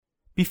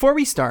Before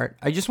we start,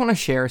 I just want to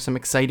share some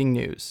exciting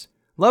news.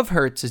 Love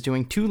Hurts is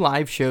doing 2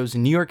 live shows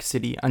in New York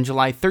City on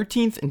July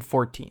 13th and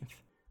 14th.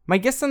 My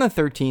guest on the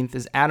 13th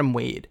is Adam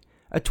Wade,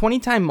 a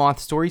 20-time Moth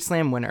Story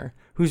Slam winner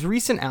whose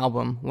recent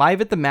album, Live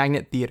at the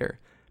Magnet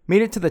Theater,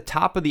 made it to the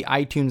top of the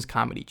iTunes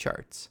comedy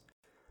charts.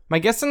 My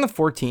guest on the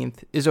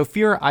 14th is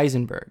Ophira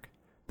Eisenberg,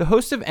 the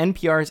host of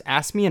NPR's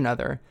Ask Me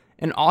Another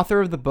and author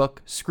of the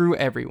book Screw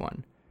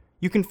Everyone.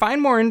 You can find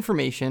more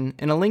information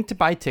and a link to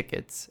buy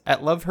tickets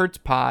at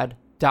lovehurtspod.com.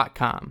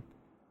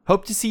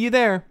 Hope to see you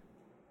there.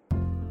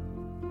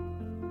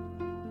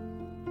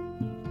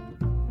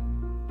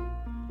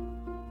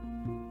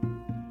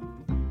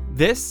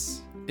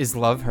 This is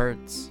Love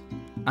Hurts.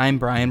 I'm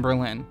Brian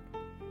Berlin.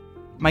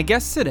 My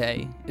guest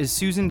today is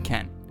Susan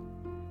Kent.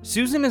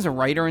 Susan is a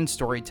writer and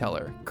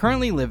storyteller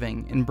currently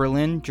living in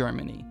Berlin,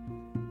 Germany.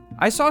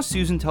 I saw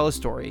Susan tell a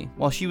story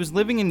while she was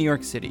living in New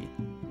York City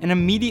and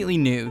immediately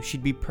knew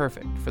she'd be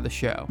perfect for the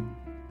show.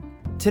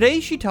 Today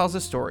she tells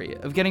a story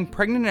of getting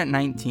pregnant at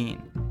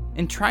 19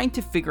 and trying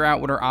to figure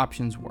out what her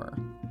options were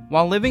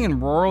while living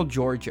in rural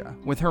Georgia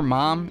with her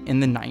mom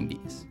in the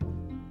 90s.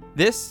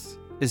 This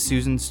is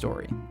Susan's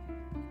story.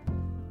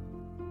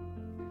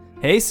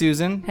 Hey,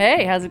 Susan.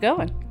 Hey, how's it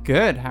going?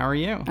 Good. How are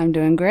you? I'm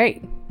doing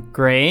great.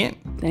 Great.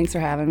 Thanks for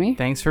having me.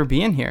 Thanks for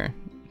being here.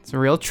 It's a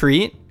real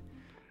treat.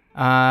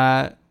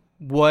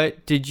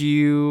 What did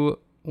you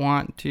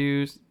want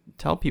to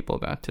tell people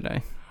about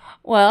today?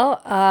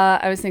 Well,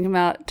 I was thinking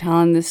about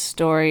telling this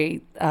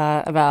story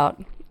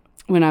about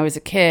when I was a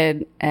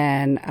kid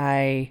and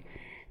I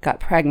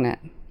got pregnant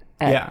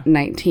at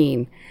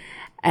 19.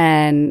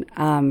 And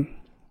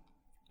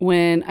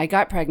when I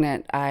got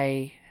pregnant,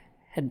 I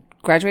had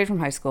graduated from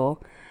high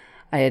school.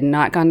 I had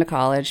not gone to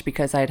college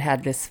because I had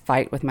had this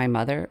fight with my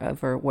mother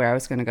over where I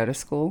was going to go to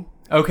school.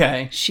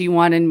 Okay. She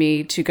wanted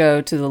me to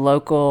go to the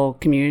local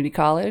community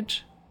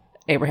college,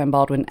 Abraham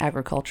Baldwin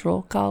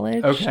Agricultural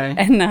College. Okay.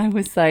 And I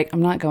was like,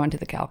 I'm not going to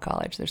the Cal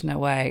College. There's no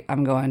way.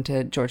 I'm going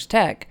to Georgia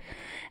Tech.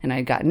 And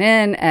I'd gotten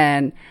in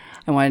and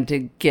I wanted to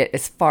get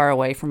as far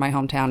away from my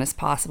hometown as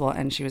possible.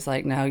 And she was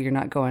like, no, you're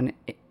not going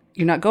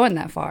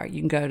that far.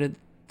 You can go to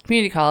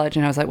community college.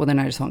 And I was like, well, then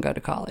I just won't go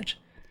to college.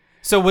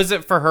 So was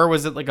it for her,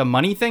 was it like a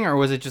money thing or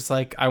was it just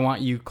like, I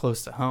want you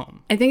close to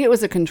home? I think it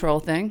was a control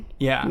thing.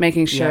 Yeah.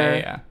 Making sure.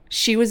 Yeah.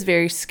 She was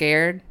very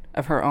scared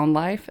of her own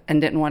life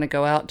and didn't want to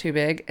go out too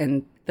big.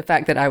 And the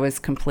fact that I was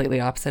completely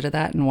opposite of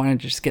that and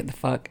wanted to just get the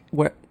fuck.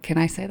 Where can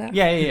I say that?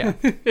 Yeah.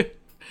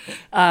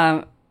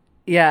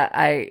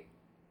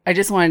 I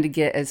just wanted to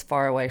get as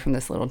far away from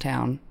this little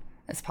town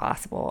as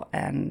possible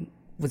and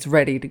was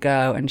ready to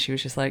go. And she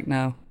was just like,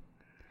 no.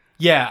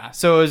 Yeah.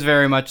 So it was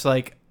very much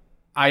like,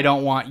 I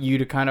don't want you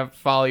to kind of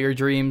follow your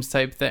dreams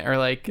type thing, or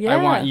like, I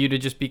want you to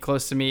just be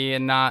close to me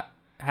and not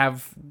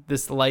have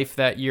this life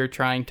that you're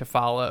trying to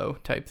follow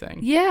type thing.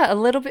 Yeah, a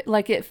little bit.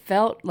 Like it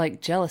felt like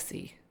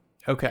jealousy.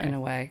 Okay. In a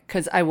way,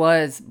 because I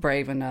was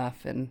brave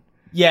enough and.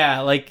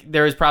 Yeah, like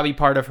there was probably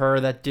part of her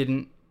that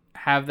didn't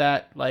have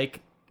that like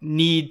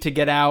need to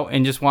get out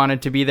and just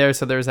wanted to be there.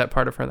 So there was that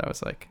part of her that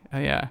was like, oh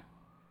yeah,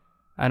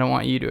 I don't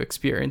want you to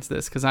experience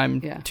this because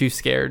I'm too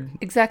scared.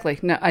 Exactly.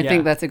 No, I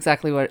think that's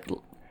exactly what.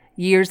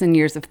 Years and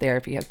years of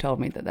therapy have told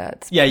me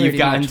that's you've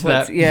gotten to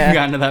that. Yeah, you've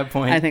gotten to that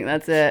point. I think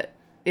that's it.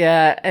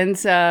 Yeah, and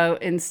so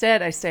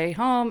instead I stay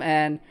home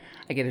and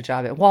I get a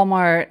job at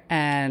Walmart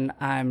and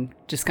I'm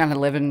just kind of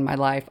living my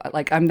life.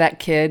 Like I'm that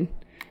kid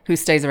who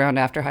stays around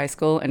after high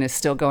school and is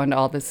still going to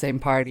all the same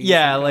parties.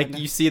 Yeah, like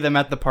you see them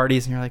at the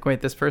parties and you're like,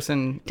 wait, this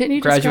person didn't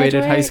you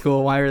graduated high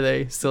school? Why are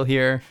they still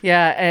here?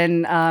 Yeah,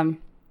 and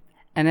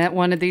at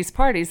one of these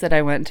parties that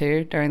I went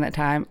to during that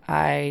time,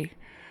 I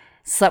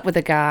slept with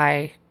a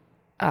guy.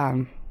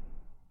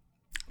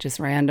 Just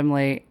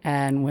randomly.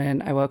 And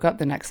when I woke up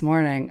the next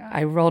morning,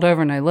 I rolled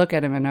over and I looked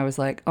at him and I was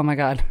like, oh my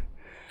God,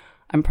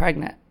 I'm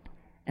pregnant.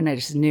 And I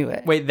just knew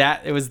it. Wait,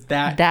 it was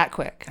that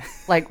quick.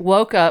 Like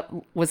woke up,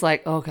 was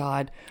like, oh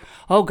God.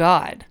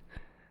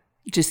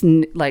 Just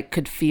like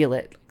could feel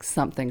it.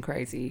 Something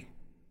crazy.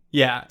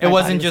 Yeah. It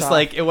wasn't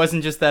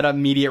just that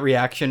immediate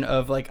reaction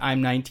of like,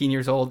 I'm 19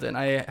 years old and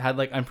I had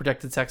like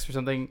unprotected sex or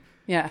something.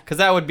 Yeah. Because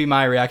that would be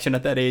my reaction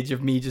at that age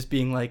of me just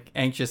being like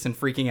anxious and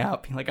freaking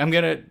out. Being like, I'm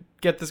going to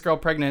get this girl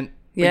pregnant.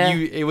 But yeah.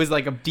 It was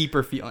like a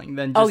deeper feeling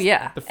than just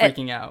the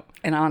freaking out.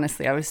 And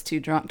honestly, I was too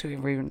drunk to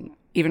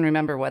even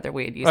remember whether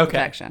we had used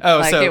protection. Oh,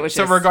 like, so, it was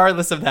so just,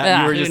 regardless of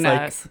that, you were just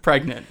like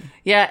pregnant.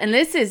 Yeah. And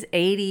this is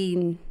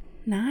 89.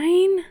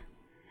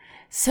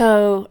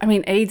 So, I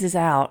mean, AIDS is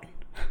out.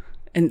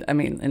 And I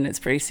mean, and it's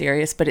pretty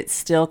serious, but it's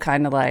still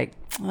kind of like,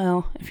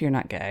 well, if you're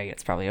not gay,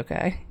 it's probably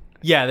okay.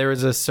 Yeah, there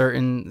was a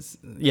certain,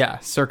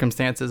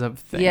 circumstances of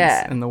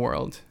things in the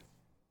world.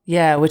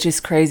 Yeah, which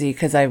is crazy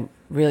because I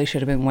really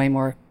should have been way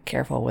more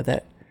careful with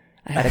it.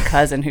 I had a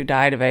cousin who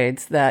died of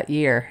AIDS that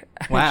year.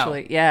 Wow.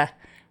 Actually. Yeah.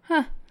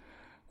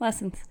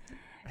 Lessons.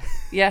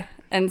 Yeah.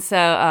 And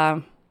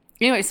so,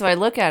 anyway, so I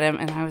look at him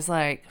and I was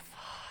like,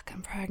 fuck,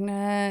 I'm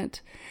pregnant.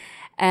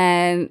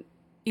 And,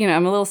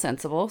 I'm a little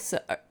sensible.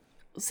 So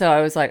I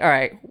was like, all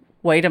right,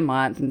 wait a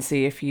month and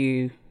see if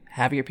you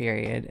have your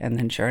period. And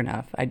then sure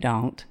enough, I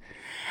don't.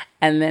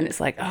 And then it's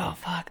like, oh,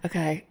 fuck.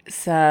 Okay.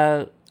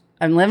 So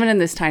I'm living in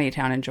this tiny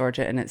town in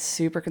Georgia, and it's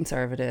super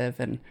conservative,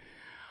 and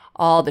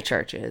all the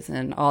churches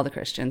and all the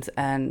Christians.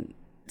 And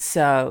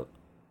so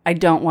I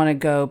don't want to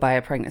go buy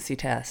a pregnancy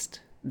test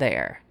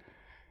there.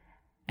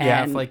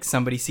 Yeah, if like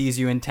somebody sees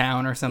you in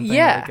town or something,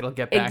 yeah, like it'll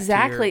get back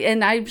exactly. to your...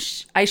 And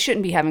I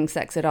shouldn't be having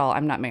sex at all.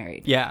 I'm not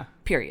married. Yeah.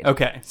 Period.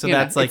 Okay, so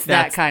that's like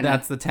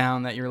that's the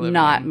town that you're living in.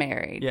 Not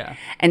married. Yeah.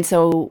 And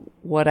so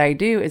what I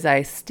do is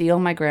I steal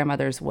my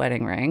grandmother's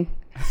wedding ring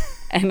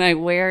and I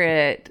wear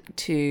it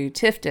to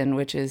Tifton,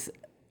 which is,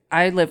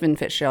 I live in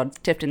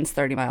Fitzgerald. Tifton's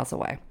 30 miles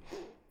away.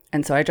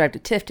 And so I drive to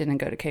Tifton and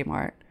go to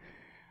Kmart,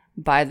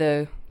 buy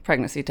the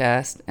pregnancy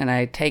test, and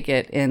I take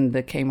it in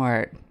the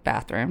Kmart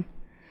bathroom.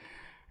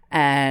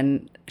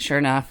 And sure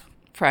enough,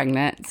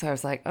 pregnant. So I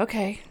was like,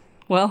 okay,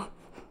 well,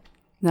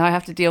 now I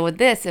have to deal with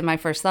this. And my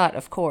first thought,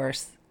 of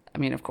course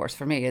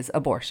for me, is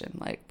abortion.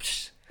 Like,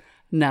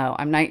 no,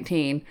 I'm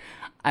 19.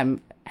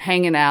 I'm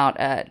hanging out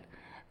at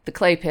the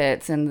clay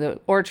pits and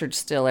the orchard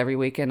still every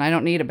weekend. I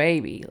don't need a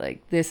baby.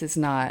 Like, this is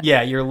not...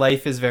 Yeah, your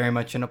life is very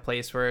much in a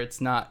place where it's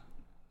not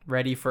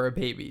ready for a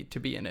baby to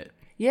be in it.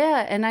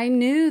 Yeah, and I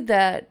knew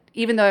that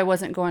even though I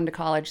wasn't going to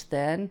college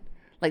then,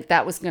 like,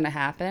 that was going to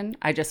happen.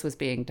 I just was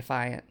being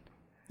defiant.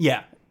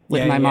 Yeah.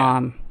 With my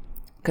mom.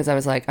 Because I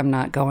was like, I'm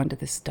not going to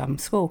this dumb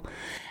school.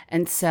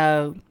 And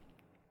so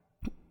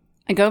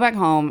I go back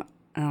home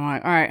and I'm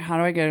like, all right, how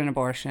do I get an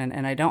abortion?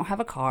 And I don't have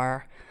a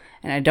car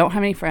and I don't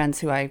have any friends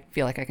who I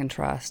feel like I can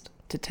trust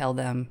to tell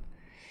them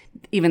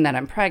even that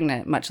I'm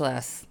pregnant, much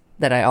less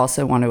that I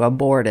also want to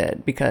abort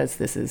it because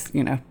this is,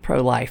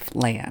 pro-life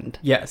land.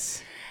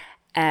 Yes.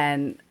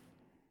 And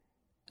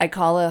I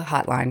call a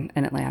hotline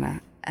in Atlanta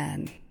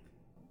and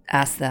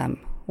ask them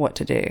what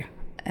to do.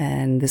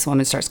 And this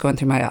woman starts going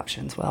through my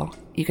options. Well,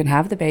 you can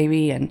have the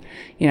baby and,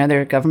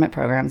 there are government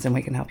programs and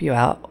we can help you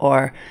out.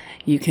 Or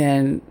you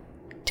can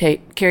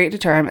carry it to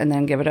term and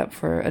then give it up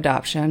for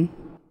adoption.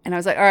 And I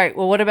was like, all right,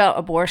 well, what about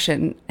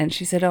abortion? And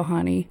she said, oh,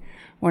 honey,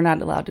 we're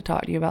not allowed to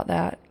talk to you about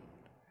that.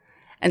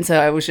 And so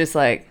I was just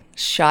like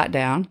shot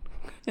down.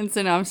 And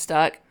so now I'm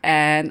stuck.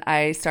 And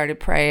I started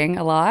praying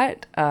a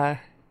lot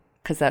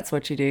because that's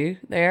what you do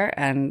there.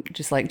 And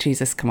just like,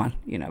 Jesus, come on,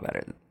 you know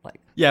better.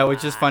 Yeah,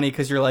 which is funny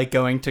because you're like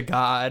going to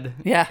God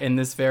in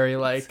this very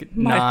like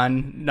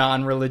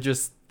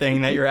non-religious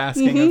thing that you're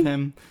asking of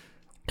him.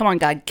 Come on,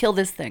 God, kill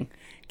this thing.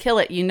 Kill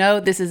it.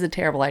 This is a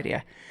terrible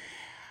idea.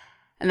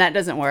 And that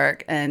doesn't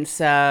work. And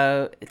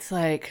so it's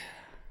like,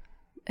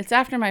 it's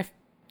after my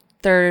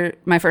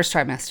first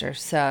trimester.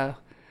 So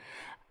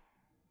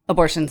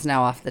abortion's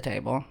now off the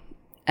table.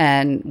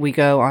 And we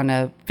go on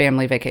a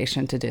family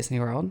vacation to Disney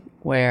World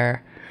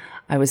where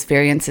I was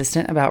very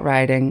insistent about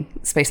riding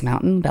Space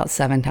Mountain about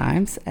 7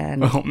 times.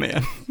 And oh,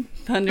 man.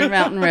 Thunder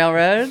Mountain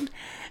Railroad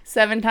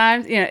 7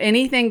 times.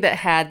 Anything that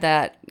had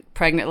that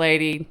pregnant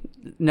lady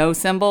no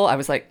symbol, I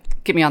was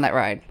like, get me on that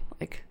ride.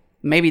 Like,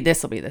 maybe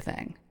this will be the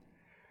thing.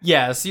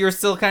 Yeah, so you're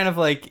still kind of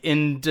like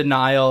in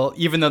denial,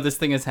 even though this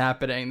thing is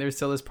happening. There's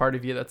still this part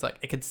of you that's like,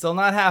 it could still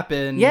not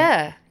happen.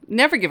 Yeah,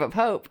 never give up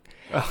hope.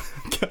 Oh,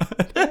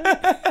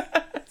 God.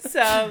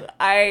 So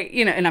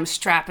and I'm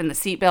strapping the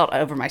seatbelt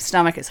over my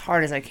stomach as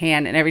hard as I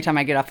can. And every time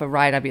I get off a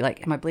ride, I'd be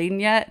like, am I bleeding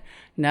yet?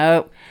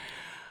 Nope.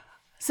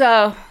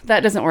 So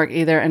that doesn't work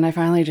either. And I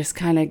finally just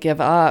kind of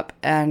give up.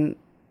 And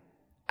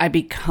I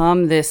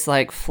become this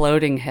like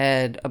floating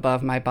head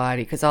above my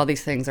body because all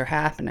these things are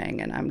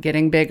happening. And I'm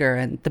getting bigger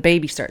and the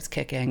baby starts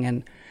kicking.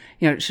 And,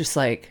 it's just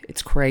like,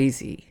 it's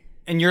crazy.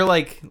 And you're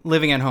like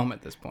living at home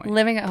at this point.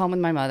 Living at home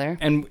with my mother.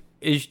 And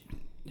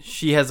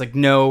she has like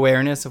no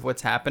awareness of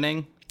what's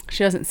happening?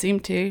 She doesn't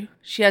seem to.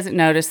 She hasn't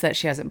noticed that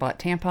she hasn't bought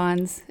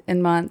tampons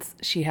in months.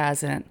 She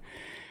hasn't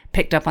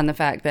picked up on the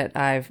fact that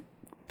I've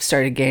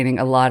started gaining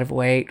a lot of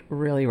weight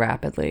really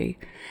rapidly.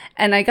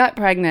 And I got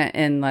pregnant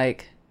in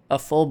like a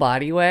full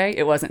body way.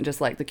 It wasn't just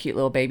like the cute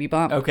little baby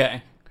bump.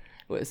 Okay.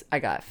 I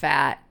got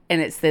fat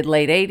and it's the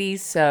late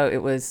 80s. So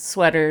it was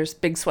sweaters,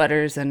 big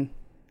sweaters and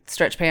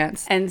stretch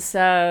pants. And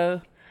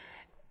so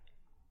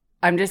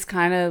I'm just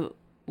kind of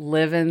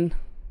living,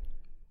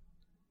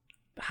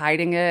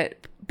 hiding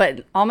it,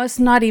 but almost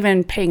not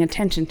even paying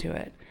attention to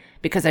it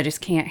because I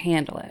just can't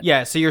handle it.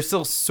 Yeah, so you're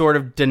still sort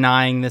of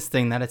denying this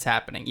thing that it's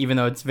happening, even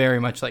though it's very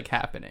much like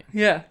happening.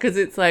 Yeah, because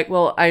it's like,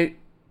 well, I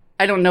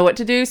don't know what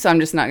to do, so I'm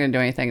just not going to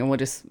do anything, and we'll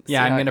just see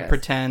I'm going to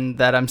pretend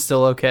that I'm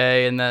still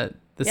okay and that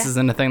this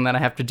isn't a thing that I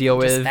have to deal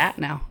with. Just fat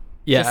now.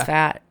 Yeah. Just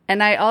fat.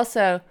 And I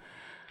also,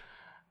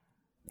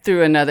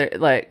 through another,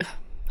 like,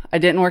 I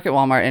didn't work at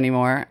Walmart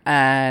anymore,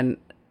 and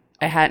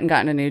I hadn't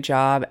gotten a new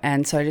job,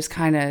 and so I just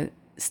kind of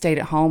stayed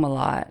at home a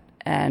lot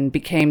and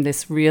became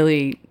this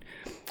really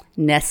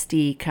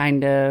nesty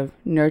kind of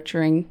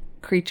nurturing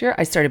creature.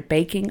 I started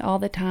baking all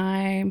the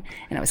time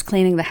and I was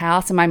cleaning the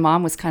house, and my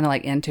mom was kind of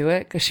like into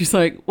it because she's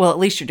like, well, at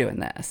least you're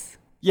doing this.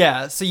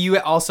 Yeah, so you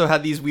also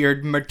had these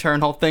weird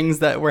maternal things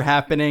that were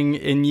happening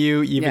in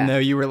you, even though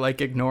you were like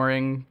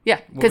ignoring.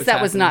 Yeah, because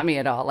that was not me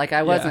at all. Like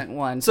I wasn't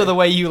one. So the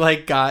way you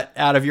like got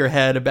out of your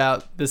head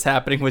about this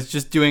happening was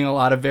just doing a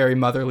lot of very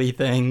motherly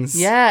things.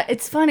 Yeah,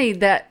 it's funny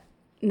that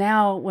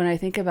now when I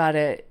think about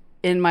it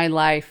in my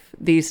life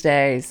these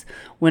days,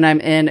 when I'm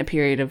in a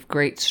period of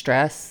great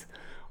stress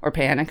or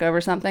panic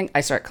over something, I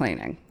start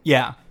cleaning.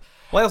 Yeah.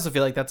 Well, I also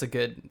feel like that's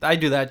I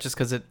do that just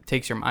because it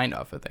takes your mind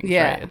off of things,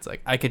 right? It's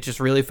like, I could just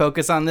really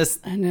focus on this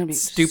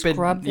stupid...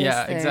 Scrub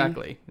this thing.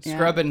 Exactly. Yeah.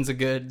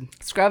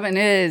 Scrubbing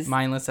is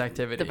mindless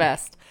activity. The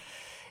best.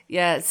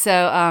 Yeah,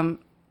 so,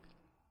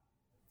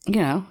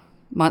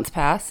 months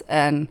pass,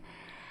 and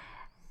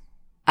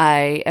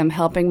I am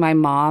helping my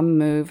mom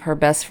move her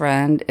best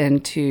friend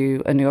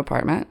into a new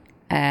apartment,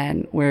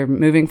 and we're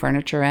moving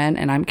furniture in,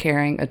 and I'm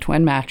carrying a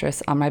twin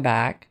mattress on my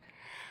back.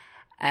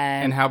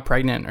 And how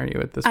pregnant are you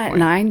at this point?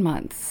 9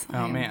 months.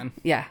 Oh, man.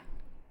 Yeah.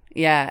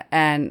 Yeah.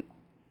 And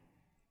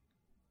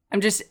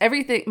I'm just,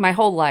 everything, my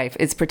whole life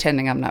is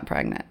pretending I'm not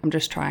pregnant. I'm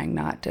just trying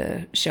not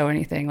to show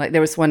anything. Like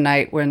there was one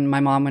night when my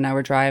mom and I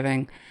were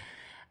driving,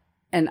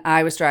 and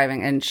I was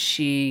driving, and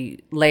she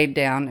laid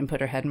down and put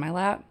her head in my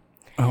lap.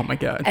 Oh, my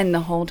God. And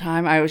the whole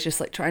time I was just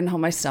like trying to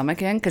hold my stomach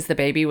in because the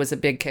baby was a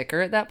big kicker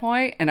at that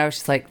point. And I was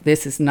just like,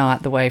 this is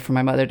not the way for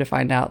my mother to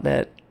find out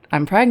that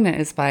I'm pregnant,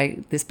 is by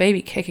this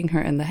baby kicking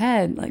her in the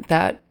head like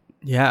that.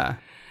 Yeah.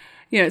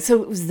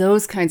 So it was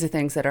those kinds of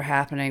things that are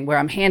happening where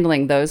I'm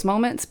handling those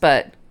moments,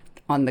 but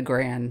on the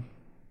grand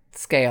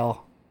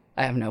scale,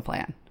 I have no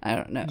plan. I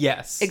don't know.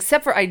 Yes.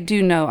 Except for I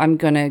do know I'm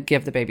going to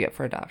give the baby up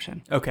for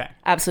adoption. Okay.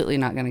 Absolutely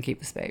not going to keep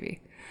this baby.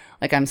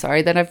 Like, I'm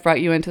sorry that I've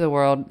brought you into the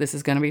world. This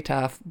is going to be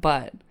tough,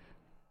 but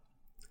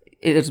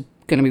it is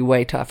going to be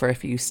way tougher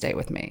if you stay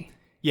with me.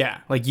 Yeah,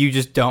 like you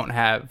just don't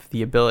have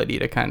the ability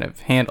to kind of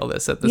handle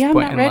this at this point in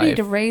life. I'm not ready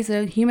to raise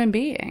a human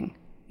being,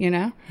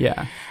 Yeah.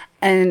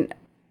 And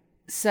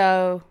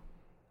so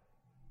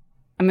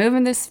I'm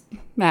moving this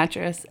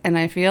mattress, and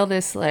I feel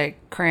this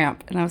like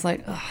cramp, and I was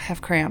like, oh, I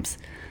have cramps.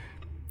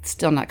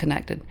 Still not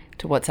connected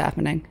to what's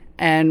happening.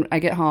 And I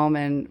get home,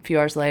 and a few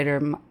hours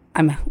later,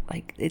 I'm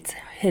like, it's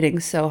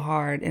hitting so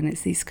hard, and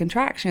it's these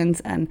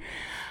contractions, and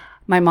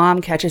my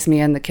mom catches me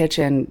in the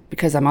kitchen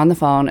because I'm on the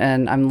phone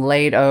and I'm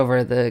laid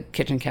over the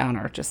kitchen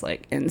counter, just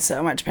like in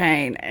so much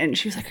pain. And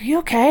she was like, are you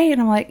okay?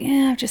 And I'm like,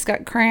 yeah, I've just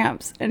got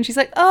cramps. And she's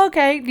like, oh,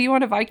 okay. Do you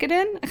want a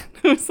Vicodin?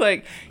 I was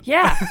like,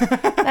 yeah,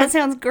 that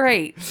sounds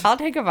great. I'll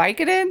take a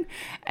Vicodin.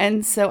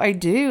 And so I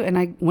do. And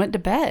I went to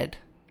bed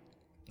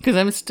because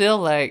I'm still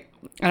like,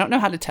 I don't know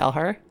how to tell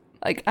her.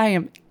 Like, I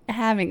am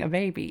having a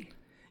baby.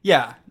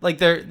 Yeah, like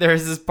there's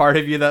this part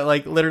of you that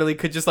like literally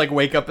could just like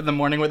wake up in the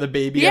morning with a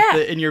baby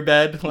in your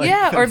bed. Like,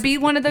 yeah, or be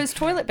one of those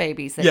toilet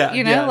babies that,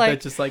 like,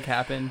 that just like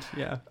happened.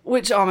 Yeah.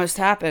 Which almost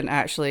happened,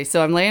 actually.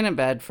 So I'm laying in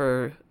bed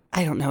for,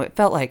 I don't know, it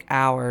felt like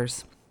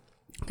hours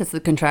because the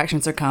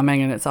contractions are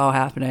coming and it's all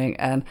happening.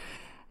 And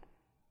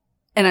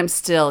I'm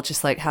still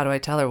just like, how do I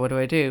tell her? What do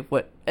I do?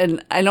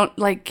 And I don't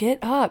like get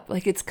up,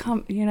 like it's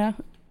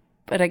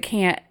but I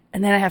can't.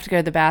 And then I have to go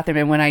to the bathroom.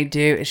 And when I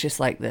do, it's just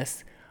like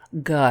this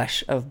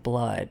gush of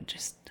blood,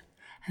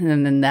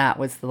 and then that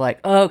was the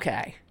like,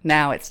 okay,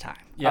 now it's time.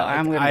 Yeah,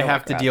 I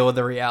have to deal with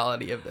the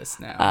reality of this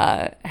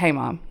now. Hey,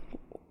 Mom,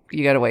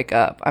 you got to wake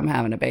up. I'm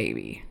having a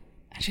baby.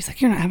 And she's like,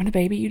 you're not having a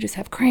baby. You just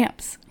have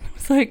cramps. I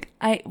was like,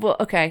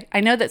 okay, I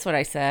know that's what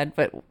I said,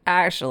 but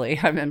actually,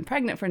 I've been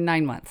pregnant for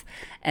 9 months,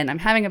 and I'm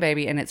having a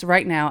baby, and it's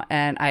right now,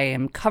 and I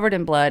am covered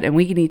in blood, and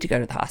we need to go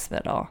to the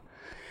hospital.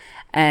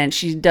 And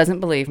she doesn't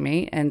believe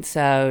me, and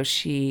so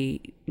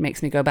she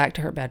makes me go back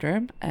to her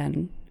bedroom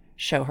and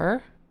show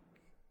her.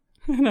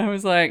 And I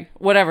was like,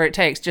 whatever it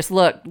takes, just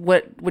look,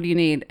 what do you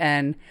need?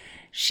 And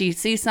she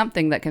sees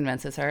something that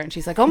convinces her, and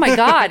she's like, oh my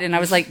God. And I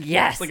was like,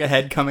 yes. It's like a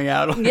head coming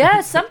out. Yeah,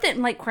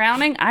 something like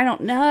crowning. I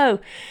don't know.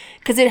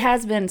 Because it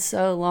has been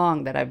so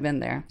long that I've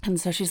been there.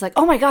 And so she's like,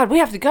 oh my God, we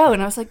have to go.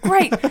 And I was like,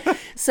 great.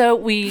 So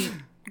we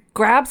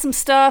grab some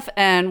stuff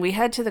and we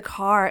head to the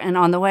car. And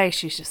on the way,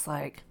 she's just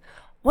like,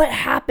 what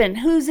happened?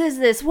 Whose is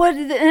this?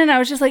 And I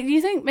was just like, do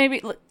you think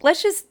maybe,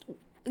 let's just,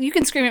 you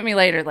can scream at me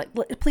later. Like,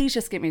 please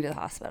just get me to the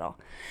hospital.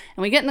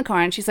 And we get in the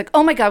car and she's like,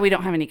 oh my God, we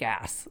don't have any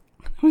gas.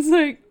 I was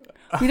like,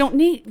 we don't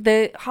need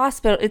the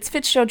hospital. It's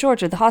Fitzgerald,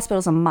 Georgia. The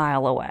hospital's a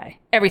mile away.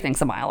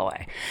 Everything's a mile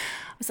away.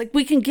 I was like,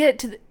 we can get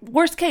to the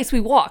worst case.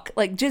 We walk,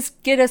 like,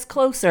 just get us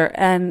closer.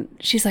 And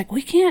she's like,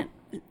 we can't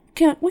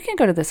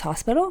go to this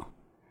hospital.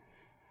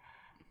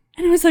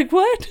 And I was like,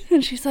 what?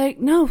 And she's like,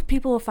 no,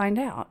 people will find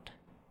out.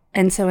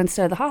 And so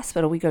instead of the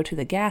hospital, we go to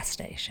the gas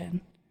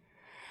station.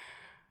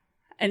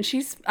 And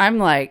I'm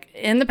like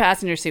in the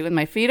passenger seat with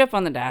my feet up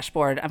on the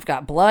dashboard. I've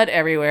got blood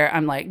everywhere.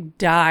 I'm like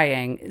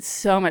dying. It's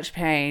so much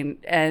pain.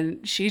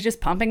 And she's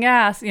just pumping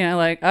gas,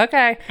 like,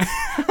 okay.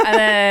 And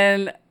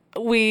then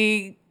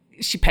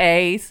she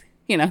pays,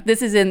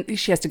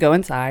 she has to go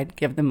inside,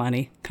 give the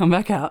money, come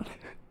back out.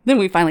 Then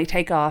we finally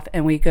take off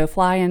and we go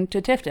fly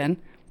into Tifton,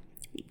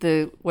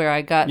 where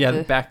I got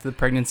back to the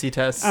pregnancy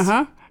test.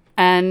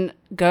 And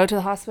go to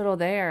the hospital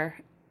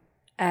there.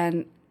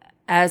 And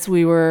as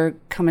we were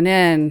coming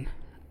in,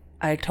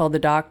 I told the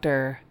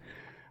doctor,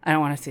 I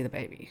don't want to see the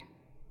baby.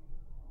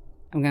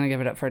 I'm going to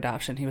give it up for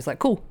adoption. He was like,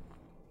 cool.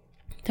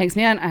 Takes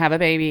me in. I have a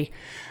baby.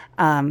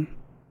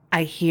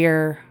 I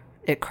hear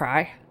it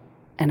cry,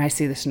 and I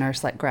see this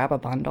nurse like grab a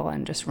bundle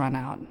and just run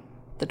out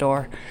the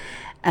door.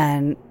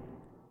 And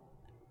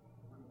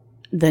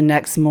the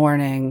next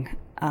morning,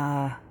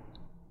 I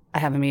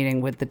have a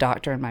meeting with the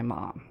doctor and my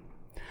mom,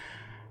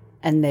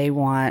 and they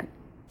want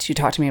to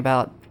talk to me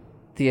about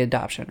the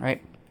adoption,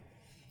 right?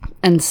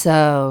 And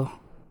so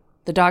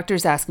the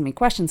doctor's asking me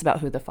questions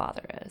about who the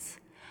father is.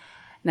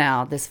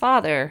 Now, this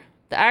father,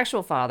 the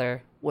actual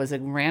father, was a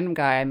random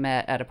guy I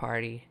met at a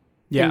party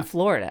in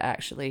Florida,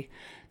 actually.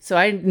 So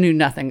I knew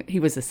nothing. He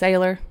was a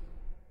sailor.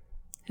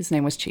 His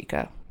name was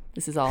Chico.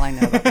 This is all I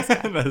know about this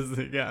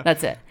guy.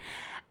 That's it.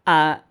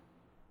 And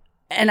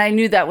I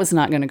knew that was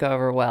not going to go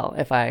over well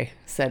if I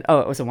said, oh,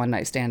 it was a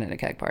one-night stand at a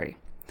keg party.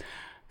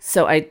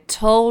 So I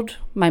told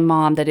my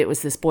mom that it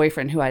was this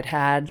boyfriend who I'd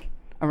had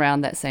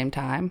around that same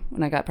time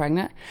when I got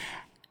pregnant.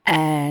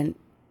 And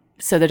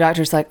so the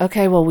doctor's like,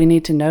 okay, well, we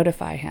need to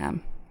notify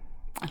him.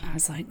 And I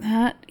was like,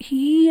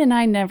 he and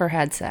I never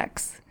had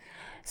sex.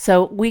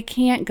 So we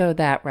can't go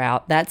that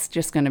route. That's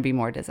just going to be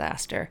more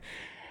disaster.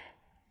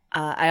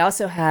 I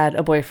also had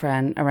a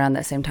boyfriend around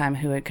that same time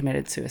who had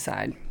committed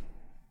suicide.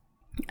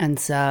 And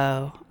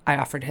so I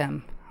offered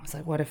him, I was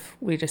like, what if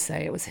we just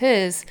say it was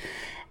his?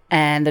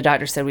 And the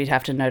doctor said we'd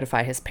have to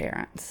notify his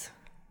parents,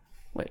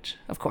 which,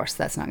 of course,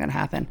 that's not going to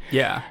happen.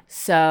 Yeah.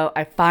 So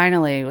I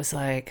finally was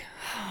like,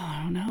 oh,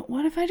 I don't know.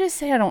 What if I just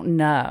say I don't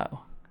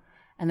know?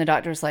 And the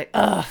doctor's like,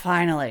 oh,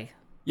 finally.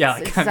 Yeah,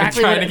 like, exactly I've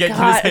been trying to get you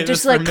to say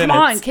just this like, for come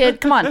minutes. on,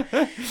 kid, come on.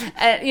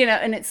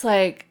 And it's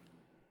like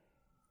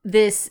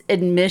this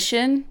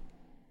admission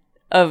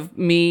of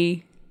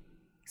me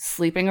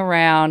sleeping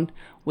around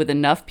with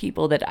enough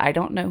people that I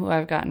don't know who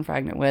I've gotten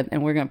pregnant with,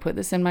 and we're going to put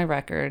this in my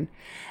record.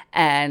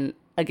 And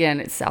again,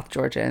 it's South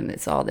Georgia, and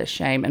it's all this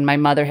shame. And my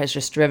mother has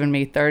just driven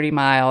me 30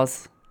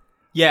 miles.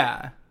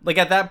 Yeah. Like,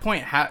 at that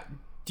point,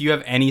 do you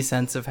have any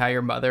sense of how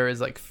your mother is,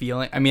 like,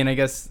 feeling? I mean, I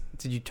guess,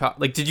 did you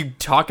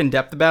talk in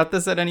depth about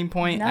this at any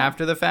point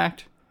after the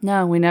fact?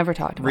 No, we never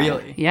talked about it.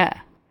 Really? Yeah.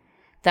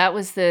 That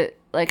was I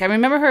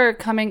remember her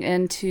coming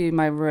into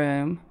my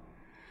room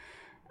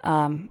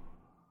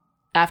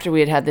after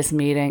we had this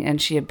meeting, and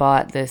she had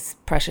bought this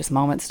Precious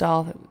Moments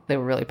doll. They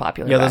were really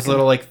popular. Yeah, those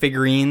little, like,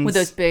 figurines. With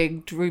those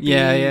big, droopy,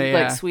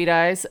 like, sweet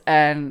eyes.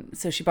 And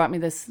so she bought me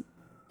this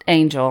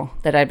angel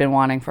that I'd been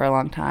wanting for a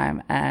long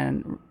time.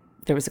 And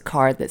there was a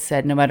card that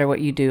said, no matter what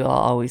you do, I'll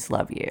always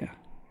love you.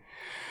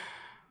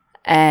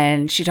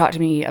 And she talked to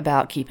me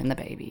about keeping the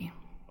baby.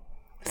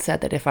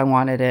 Said that if I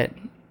wanted it,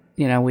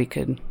 we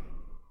could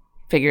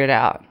figure it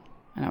out.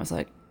 And I was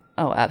like,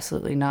 oh,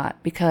 absolutely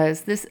not.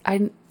 Because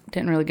I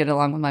didn't really get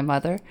along with my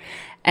mother,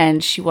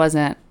 and she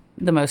wasn't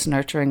the most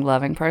nurturing,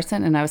 loving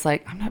person. And I was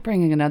like, I'm not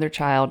bringing another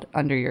child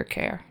under your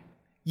care.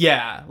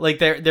 Yeah. Like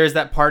there's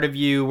that part of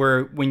you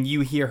where when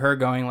you hear her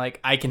going like,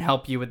 I can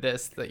help you with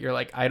this, that you're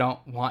like, I don't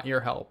want your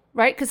help.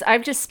 Right. Because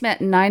I've just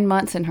spent 9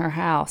 months in her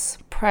house,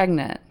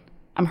 pregnant.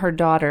 I'm her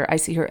daughter. I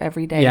see her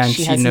every day. Yeah, and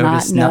she has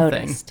not nothing.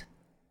 Noticed.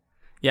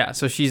 Yeah.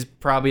 So she's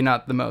probably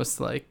not the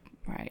most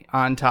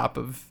on top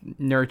of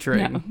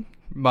nurturing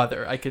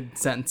mother. I could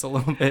sense a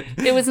little bit.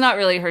 It was not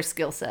really her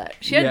skill set.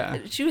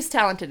 She was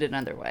talented in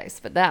other ways,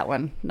 but that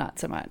one not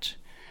so much.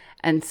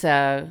 And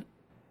so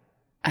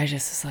I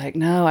just was like,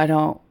 no, I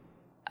don't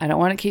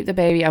want to keep the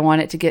baby. I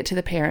want it to get to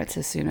the parents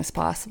as soon as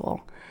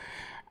possible.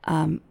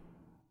 And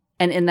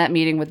in that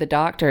meeting with the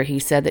doctor, he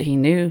said that he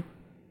knew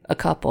a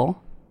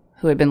couple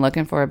who had been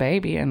looking for a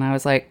baby, and I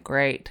was like,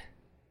 great,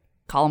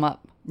 call them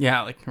up.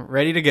 Yeah, like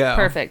ready to go.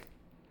 Perfect.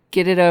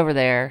 Get it over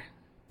there,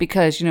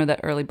 because that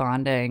early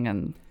bonding,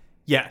 and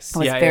yes, I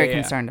was very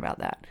concerned about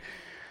that.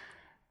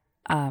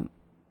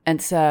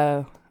 And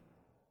so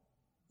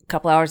a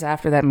couple hours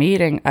after that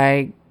meeting,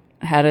 I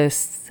had a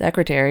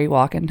secretary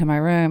walk into my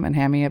room and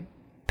hand me a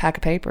pack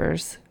of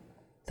papers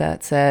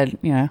that said,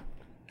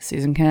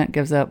 Susan Kent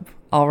gives up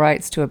all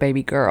rights to a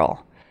baby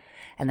girl.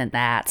 And then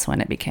that's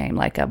when it became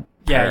like a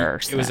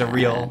person. It was a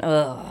real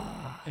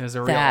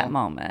that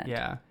moment.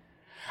 Yeah.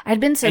 I'd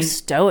been so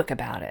stoic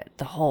about it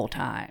the whole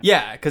time.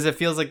 Yeah, because it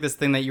feels like this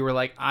thing that you were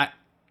like,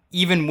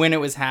 even when it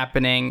was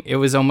happening, it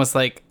was almost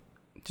like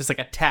just like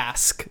a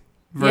task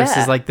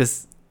versus like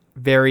this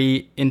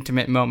very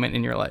intimate moment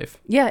in your life.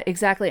 Yeah,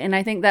 exactly. And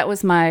I think that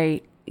was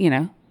my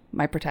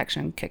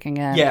protection kicking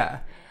in. Yeah.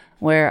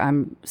 Where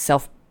I'm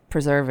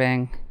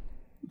self-preserving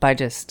by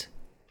just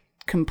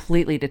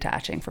completely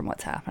detaching from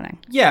what's happening.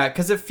 Yeah,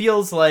 because it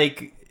feels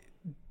like,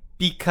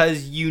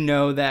 because you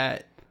know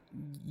that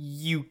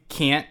you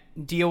can't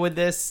deal with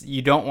this,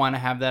 you don't want to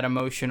have that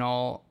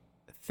emotional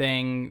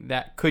thing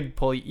that could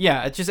pull you.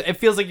 Yeah, it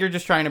feels like you're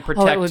just trying to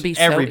protect it would be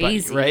everybody,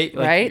 so easy, right?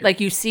 Right? Like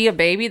you see a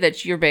baby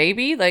that's your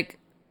baby, like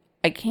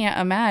I can't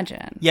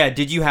imagine. Yeah,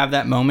 did you have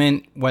that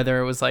moment, whether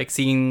it was like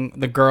seeing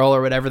the girl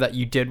or whatever, that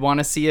you did want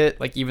to see it,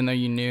 like even though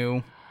you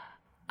knew?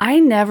 I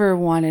never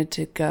wanted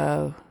to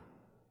go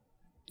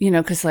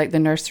because like the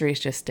nursery is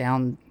just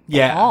down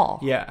the hall.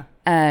 Yeah.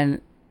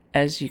 And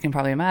as you can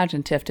probably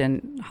imagine,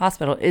 Tifton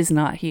Hospital is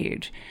not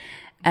huge.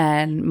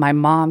 And my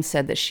mom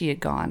said that she had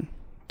gone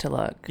to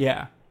look.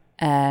 Yeah.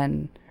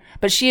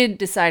 But she had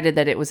decided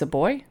that it was a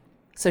boy.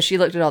 So she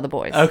looked at all the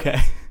boys. Okay.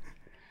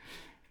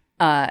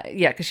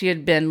 Because she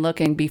had been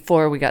looking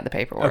before we got the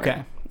paperwork.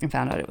 Okay. And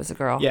found out it was a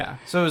girl. Yeah.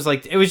 So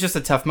it was just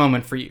a tough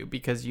moment for you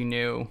because you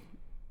knew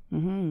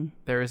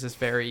there was this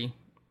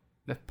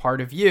the part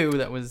of you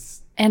that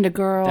was and a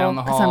girl down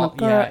the hall. I'm a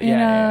girl,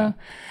 Yeah.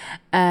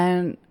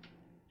 And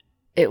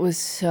it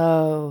was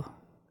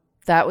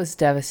that was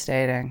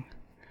devastating.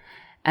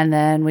 And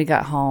then we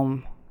got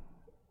home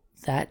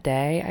that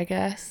day, I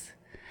guess.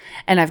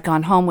 And I've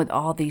gone home with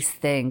all these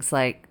things.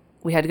 Like,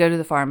 we had to go to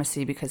the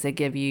pharmacy because they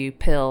give you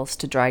pills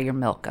to dry your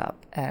milk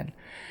up. And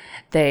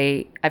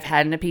I've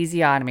had an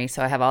episiotomy,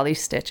 so I have all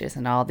these stitches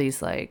and all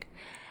these, like,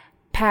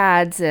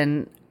 pads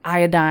and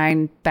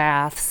iodine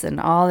baths and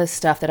all this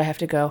stuff that I have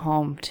to go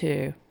home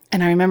to.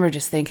 And I remember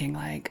just thinking,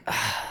 like,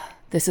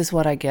 this is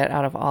what I get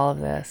out of all of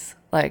this.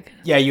 Like,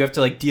 yeah, you have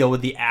to, like, deal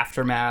with the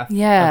aftermath of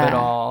it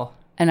all.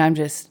 And I'm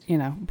just,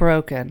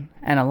 broken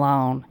and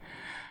alone.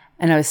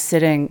 And I was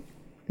sitting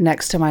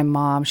next to my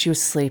mom. She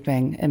was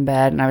sleeping in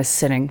bed, and I was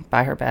sitting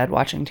by her bed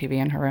watching TV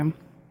in her room.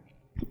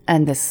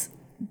 And this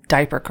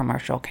diaper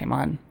commercial came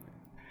on.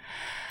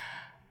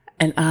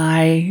 And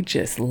I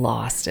just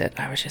lost it.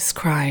 I was just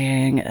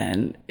crying,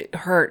 and it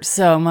hurt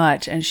so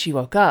much. And she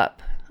woke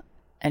up,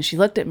 and she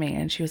looked at me,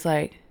 and she was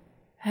like,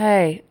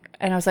 hey.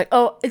 And I was like,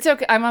 oh, it's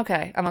okay. I'm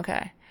okay. I'm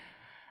okay.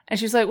 And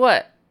she was like,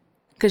 what?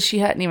 Because she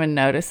hadn't even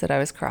noticed that I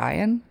was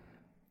crying.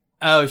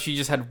 Oh, she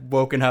just had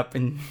woken up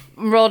and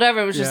rolled over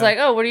and was just like,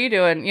 oh, what are you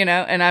doing?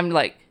 And I'm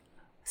like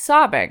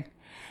sobbing.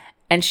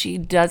 And she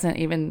doesn't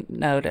even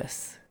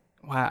notice.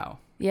 Wow.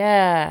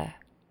 Yeah.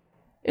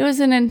 It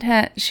was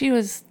she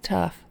was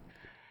tough.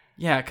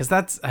 Yeah, because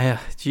that's,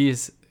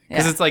 geez.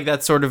 Because it's like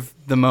that's sort of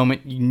the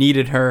moment you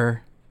needed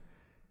her.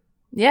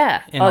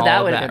 Yeah. Oh,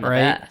 that would have been the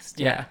right? best.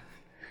 Yeah.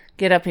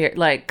 Get up here,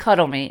 like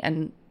cuddle me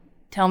and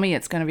tell me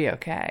it's going to be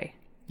okay.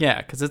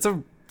 Yeah, because it's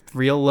a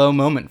real low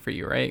moment for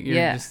you, right?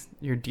 Yeah.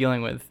 You're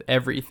dealing with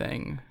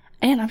everything.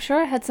 And I'm sure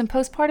I had some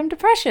postpartum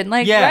depression.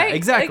 Like, yeah, right?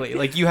 Exactly.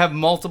 Like you have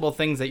multiple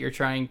things that you're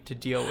trying to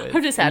deal with.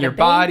 I just had your a baby.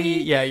 Body.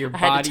 Yeah, your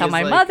body. I had to tell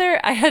my mother.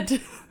 I had to.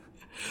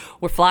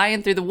 We're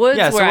flying through the woods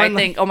where I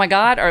think, oh my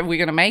God, are we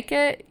going to make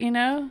it?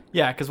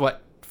 Yeah, because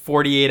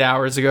 48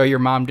 hours ago, your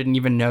mom didn't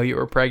even know you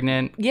were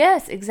pregnant.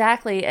 Yes,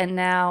 exactly. And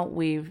now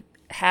we've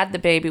had the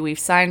baby. We've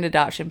signed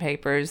adoption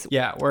papers.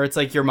 Yeah, where it's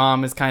like your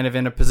mom is kind of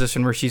in a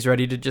position where she's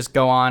ready to just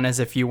go on as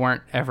if you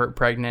weren't ever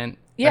pregnant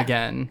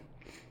again.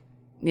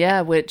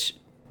 Yeah, which,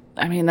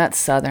 I mean, that's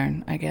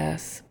Southern, I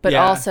guess. But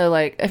also,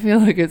 like, I feel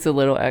like it's a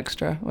little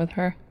extra with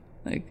her.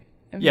 Like,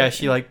 yeah,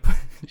 she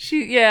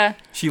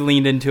she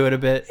leaned into it a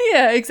bit.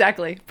 Yeah,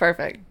 exactly.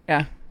 Perfect.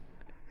 Yeah.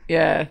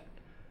 Yeah.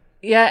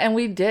 Yeah,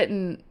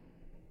 and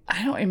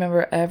I don't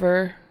remember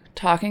ever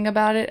talking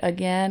about it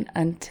again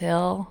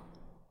until,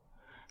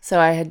 so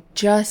I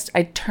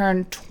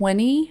turned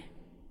 20,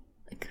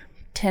 like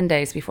 10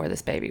 days before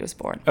this baby was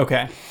born.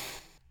 Okay.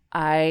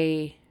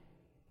 I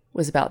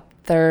was about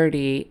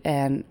 30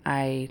 and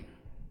I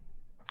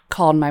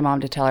called my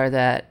mom to tell her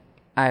that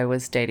I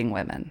was dating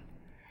women.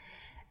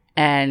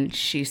 And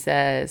she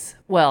says,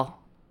 well,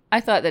 I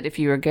thought that if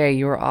you were gay,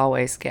 you were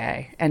always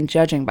gay, and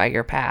judging by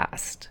your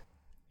past.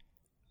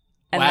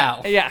 And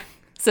wow. Yeah.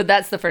 So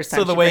that's the first time.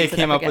 So the way it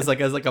came up was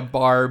as a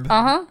Barb.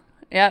 Uh-huh.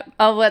 Yeah.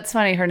 Oh, that's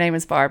funny. Her name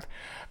is Barb.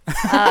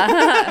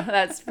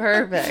 That's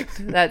perfect.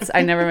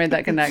 I never made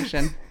that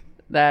connection.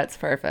 That's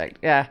perfect.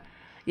 Yeah.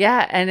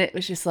 Yeah. And it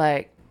was just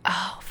like,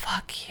 oh,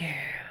 fuck you.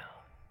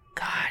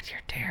 God,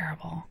 you're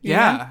terrible.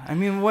 Yeah. I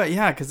mean, what?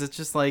 Yeah. Because it's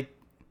just like,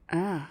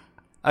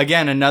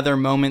 again, another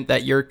moment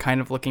that you're kind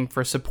of looking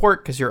for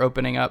support because you're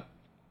opening up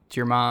to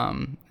your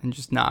mom and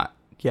just not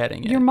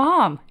getting it. Your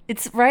mom.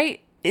 It's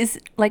right. Is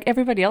like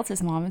everybody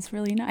else's mom. It's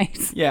really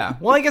nice. Yeah.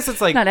 Well, I guess it's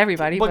like not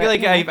everybody, but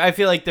like I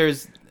feel like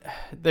there's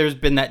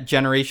been that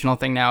generational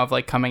thing now of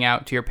like coming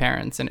out to your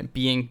parents and it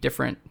being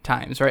different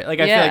times, right? Like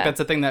I feel like that's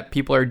a thing that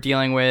people are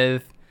dealing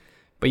with,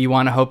 but you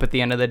want to hope at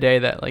the end of the day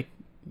that like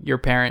your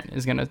parent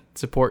is going to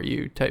support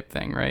you type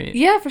thing, right?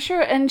 Yeah, for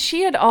sure. And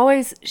she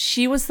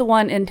was the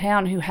one in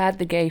town who had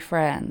the gay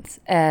friends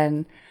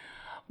and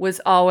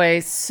was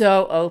always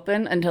so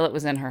open until it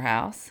was in her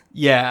house.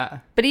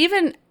 Yeah. But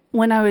even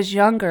when I was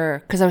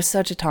younger, because I was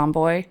such a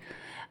tomboy,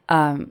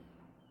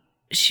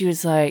 she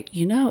was like,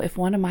 if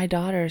one of my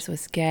daughters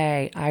was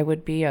gay, I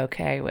would be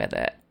okay with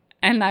it.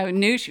 And I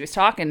knew she was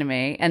talking to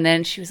me. And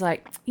then she was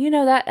like,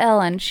 that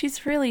Ellen,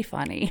 she's really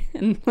funny.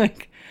 And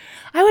like,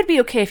 I would be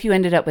okay if you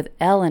ended up with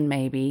Ellen,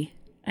 maybe.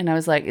 And I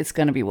was like, it's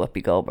going to be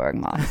Whoopi Goldberg,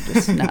 Mom.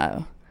 Just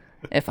know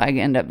if I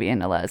end up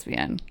being a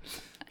lesbian.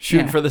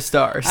 Shooting for the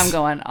stars. I'm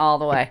going all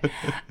the way.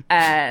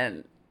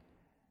 And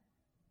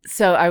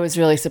so I was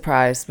really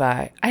surprised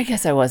I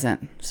guess I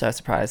wasn't so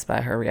surprised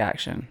by her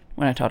reaction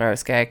when I told her I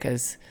was gay,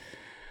 because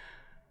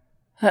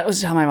that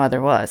was how my mother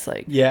was.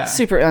 Like,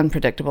 super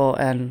unpredictable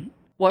and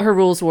what her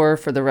rules were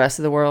for the rest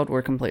of the world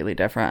were completely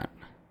different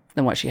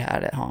than what she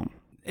had at home.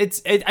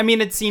 I mean,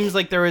 it seems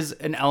like there was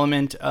an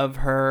element of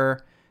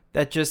her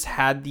that just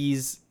had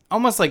these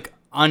almost like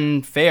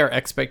unfair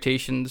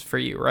expectations for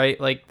you,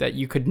 right? Like that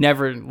you could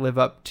never live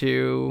up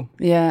to.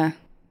 Yeah.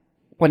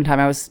 One time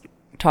I was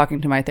talking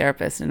to my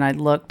therapist and I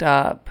looked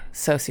up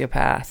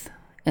sociopath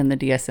in the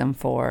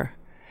DSM-4,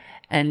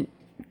 and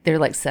there are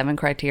like 7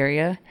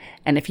 criteria.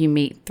 And if you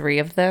meet 3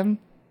 of them,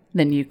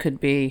 then you could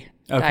be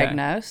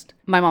diagnosed.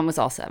 My mom was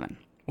all 7.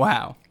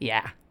 Wow.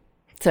 Yeah.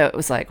 So it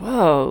was like,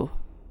 whoa.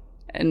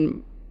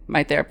 And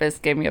my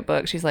therapist gave me a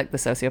book. She's like, The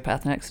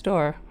Sociopath Next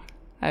Door.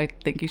 I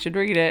think you should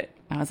read it.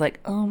 I was like,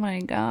 oh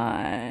my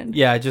God.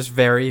 Yeah, just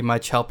very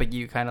much helping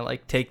you kind of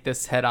like take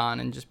this head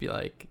on and just be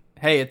like,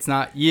 hey, it's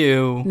not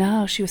you.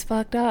 No, she was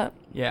fucked up.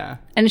 Yeah.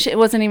 And it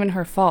wasn't even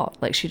her fault.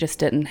 Like, she just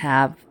didn't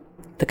have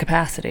the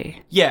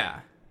capacity. Yeah.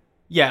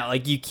 Yeah,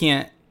 like you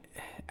can't,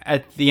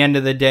 at the end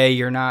of the day,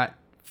 you're not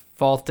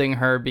faulting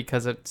her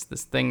because it's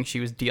this thing she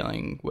was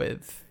dealing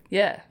with.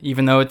 Yeah.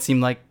 Even though it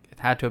seemed like it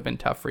had to have been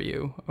tough for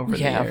you over the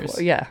years.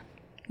 Yeah.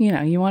 You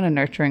know, you want a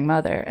nurturing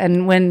mother.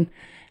 And when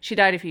she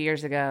died a few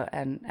years ago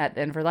and at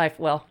the end of her life,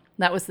 well,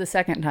 that was the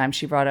second time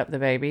she brought up the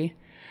baby.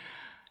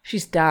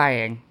 She's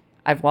dying.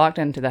 I've walked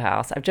into the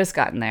house. I've just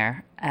gotten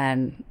there.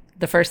 And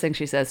the first thing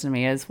she says to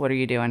me is, what are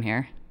you doing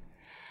here?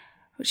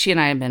 She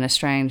and I had been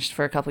estranged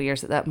for a couple of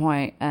years at that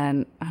point.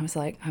 And I was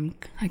like,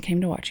 I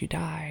came to watch you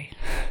die,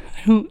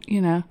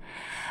 you know?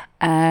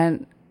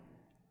 And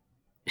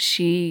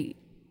she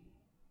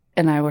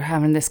and I were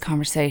having this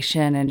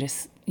conversation and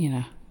just, you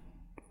know,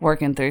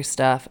 working through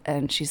stuff.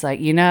 And she's like,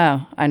 you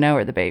know, I know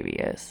where the baby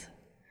is.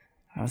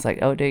 I was like,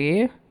 oh, do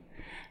you?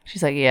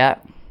 She's like, yeah,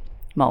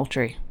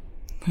 Moultrie.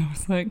 I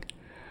was like,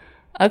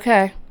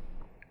 okay.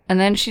 And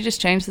then she just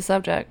changed the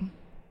subject.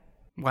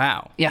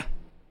 Wow. Yeah.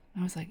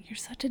 I was like, you're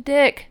such a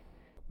dick.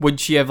 Would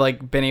she have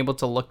like been able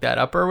to look that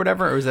up or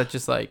whatever? Or was that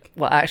just like...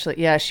 Well,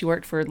 actually, yeah, she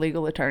worked for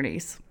legal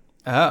attorneys.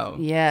 Oh.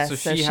 Yeah, so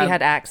she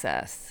had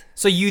access.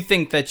 So you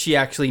think that she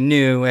actually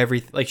knew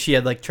everything, like she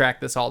had like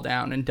tracked this all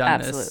down and done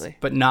this,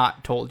 but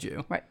not told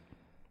you. Right.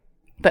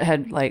 But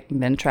had like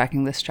been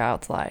tracking this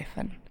child's life.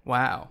 And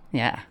wow.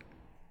 Yeah.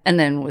 And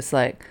then was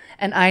like,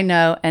 and I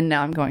know, and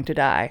now I'm going to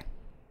die.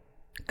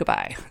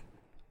 Goodbye.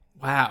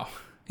 Wow.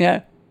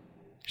 Yeah.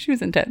 She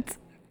was intense.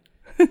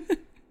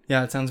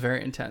 Yeah, it sounds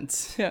very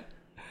intense. Yeah.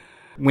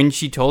 When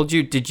she told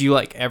you, did you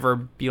like ever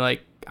be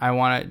like, I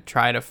want to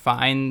try to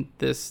find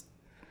this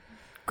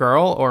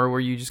girl, or were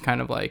you just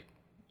kind of like...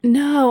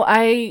 No,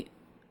 I've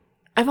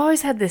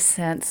always had this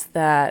sense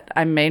that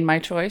I made my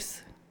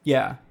choice.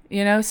 Yeah.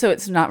 You know, so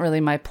it's not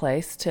really my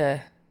place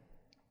to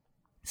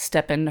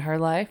step into her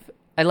life.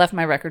 I left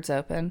my records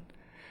open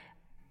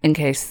in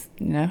case,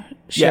 you know,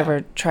 she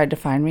ever tried to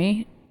find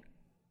me.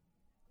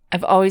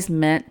 I've always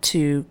meant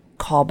to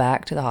call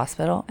back to the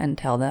hospital and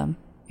tell them,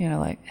 you know,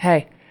 like,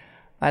 hey,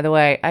 by the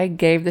way, I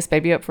gave this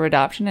baby up for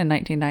adoption in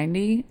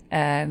 1990.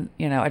 And,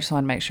 you know, I just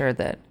want to make sure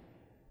that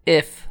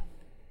if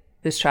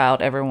this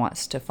child ever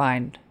wants to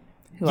find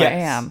who I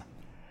am,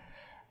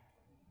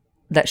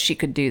 that she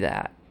could do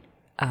that.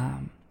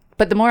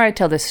 But the more I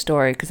tell this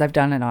story, because I've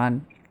done it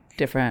on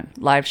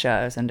different live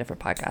shows and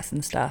different podcasts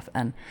and stuff,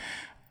 and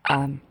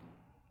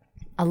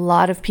a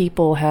lot of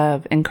people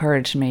have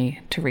encouraged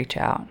me to reach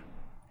out.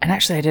 And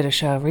actually, I did a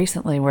show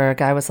recently where a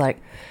guy was like,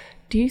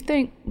 do you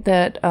think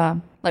that,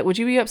 like, would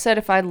you be upset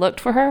if I looked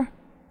for her?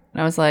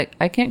 And I was like,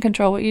 I can't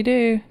control what you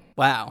do.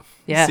 Wow.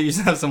 Yeah. So you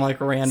just have some like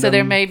random... So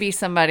there may be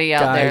somebody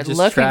out there just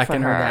looking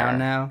tracking for her. down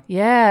now.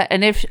 Yeah.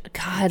 And if,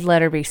 God,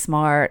 let her be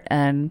smart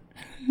and,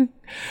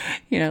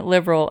 you know,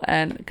 liberal.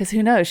 And because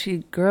who knows? She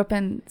grew up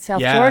in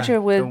South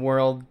Georgia with... the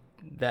world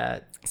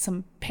that...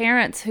 some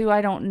parents who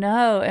I don't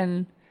know.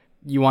 And...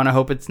 you want to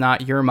hope it's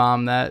not your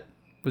mom that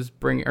was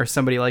bringing... or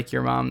somebody like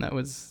your mom that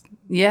was...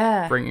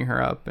 bringing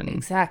her up. And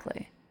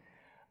exactly.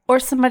 Or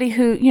somebody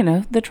who, you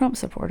know, the Trump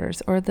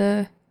supporters or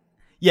the...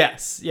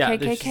 Yes, yeah.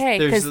 KKK,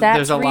 because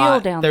that's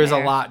real down there. There's a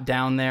lot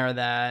down there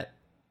that...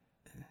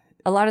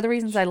 a lot of the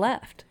reasons I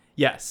left.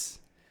 Yes.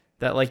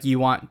 That, like, you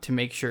want to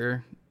make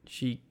sure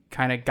she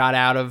kind of got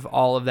out of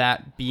all of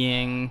that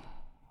being...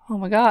 oh,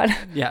 my God.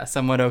 Yeah,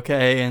 somewhat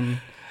okay. And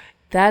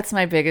that's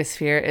my biggest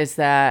fear, is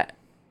that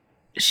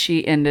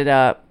she ended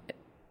up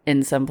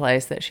in some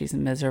place that she's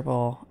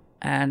miserable.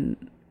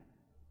 And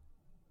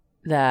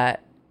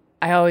that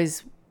I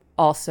always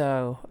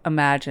also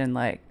imagine,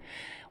 like,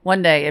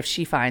 one day if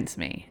she finds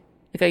me,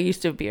 like I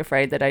used to be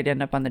afraid that I'd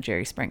end up on the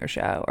Jerry Springer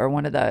show or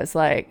one of those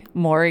like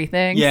Maury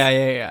things.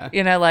 Yeah.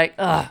 You know, like,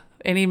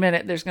 any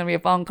minute there's going to be a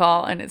phone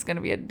call and it's going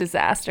to be a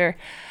disaster.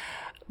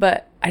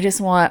 But I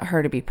just want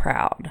her to be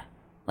proud.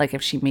 Like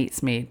if she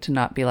meets me, to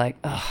not be like,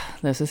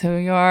 this is who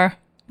you are.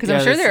 Because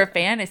I'm sure there are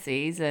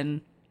fantasies and...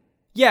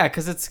 yeah,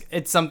 because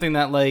it's something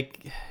that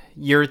like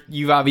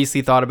you've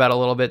obviously thought about a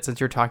little bit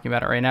since you're talking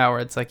about it right now, where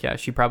it's like, yeah,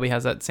 she probably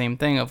has that same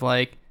thing of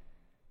like,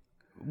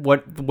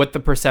 what the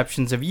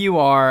perceptions of you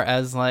are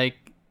as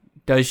like,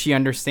 does she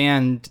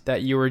understand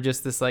that you were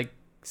just this like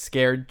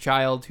scared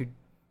child who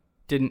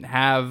didn't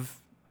have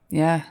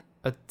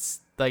a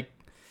like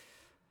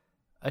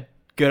a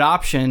good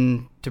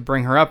option to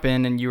bring her up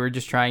in, and you were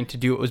just trying to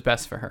do what was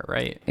best for her,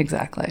 right?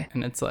 Exactly.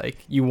 And it's like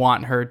you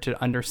want her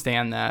to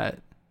understand that.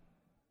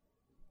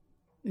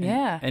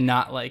 Yeah. And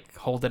not like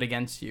hold it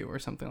against you or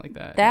something like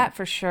that. That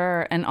for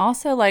sure. And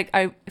also like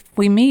if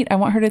we meet, I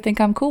want her to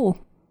think I'm cool.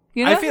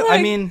 You know?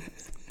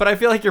 But I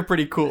feel like you're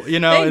pretty cool, you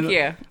know? Thank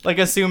you. Like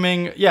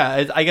assuming,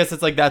 I guess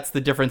it's like that's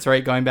the difference,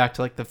 right? Going back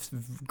to like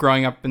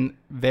growing up in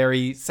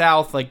very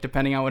South, like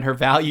depending on what her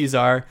values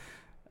are,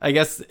 I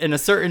guess in a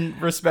certain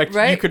respect,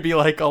 you could be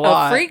like a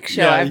lot. A freak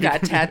show. Yeah, I've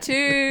got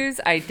tattoos.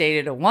 I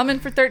dated a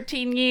woman for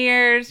 13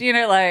 years, you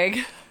know, like...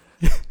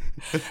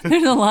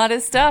 There's a lot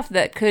of stuff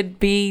that could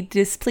be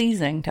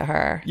displeasing to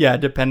her. Yeah,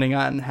 depending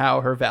on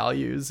how her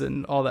values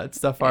and all that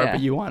stuff are. Yeah.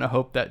 But you want to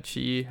hope that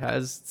she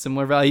has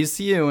similar values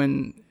to you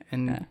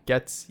and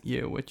gets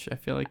you, which I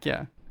feel like,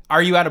 yeah.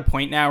 Are you at a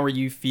point now where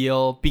you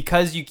feel,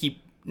 because you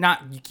keep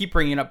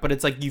bringing it up, but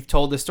it's like you've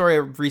told the story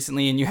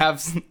recently and you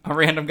have a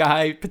random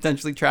guy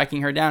potentially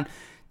tracking her down.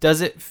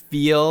 Does it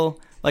feel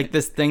like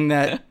this thing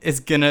that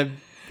is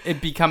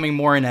it becoming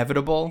more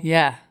inevitable?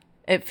 Yeah.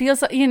 It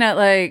feels like, you know,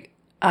 like,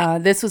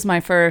 this was my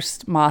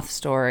first moth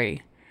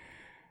story.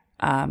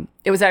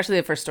 It was actually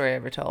the first story I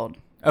ever told.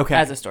 Okay.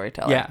 As a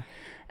storyteller. Yeah.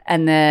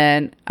 And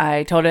then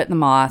I told it in the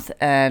Moth,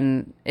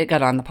 and it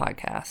got on the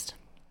podcast.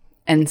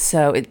 And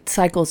so it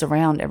cycles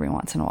around every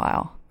once in a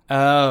while.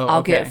 Oh,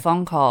 I'll get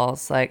phone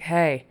calls like,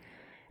 hey,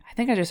 I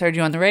think I just heard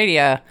you on the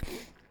radio.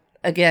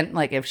 Again,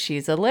 like if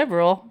she's a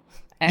liberal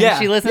and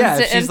she listens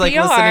to she's NPR. Like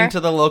listening to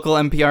the local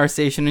NPR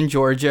station in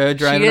Georgia,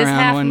 driving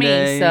around one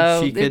day.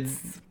 So she could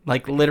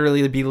like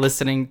literally be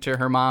listening to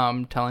her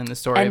mom telling the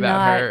story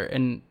about her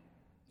and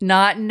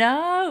not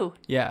know.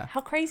 Yeah.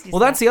 How crazy is that?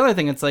 That's the other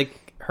thing. It's like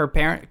her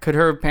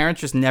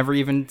parents just never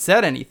even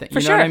said anything.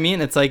 You know what I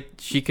mean? It's like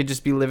she could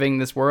just be living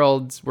this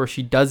world where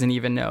she doesn't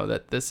even know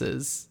that this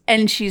is.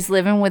 And she's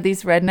living with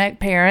these redneck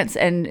parents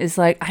and is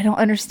like, I don't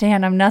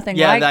understand. I'm nothing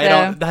like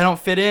them. I don't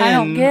fit in. I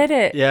don't get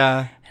it.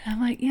 Yeah. And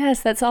I'm like,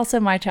 yes, that's also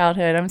my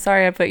childhood. I'm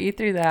sorry I put you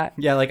through that.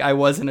 Yeah, like I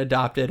wasn't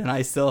adopted and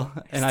I still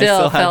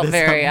felt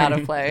very out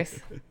of place.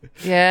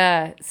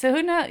 Yeah. So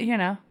who knows, you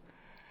know.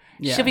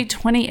 Yeah. She'll be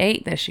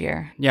 28 this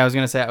year. Yeah, I was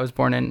going to say I was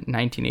born in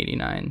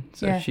 1989.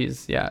 So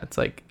she's, it's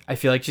like, I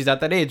feel like she's at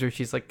that age where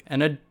she's like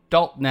an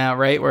adult now,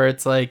 right? Where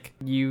it's like,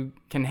 you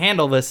can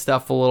handle this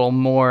stuff a little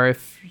more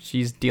if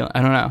she's dealing,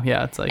 I don't know.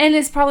 Yeah, it's like. And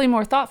is probably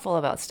more thoughtful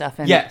about stuff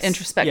and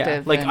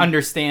introspective. Yeah, like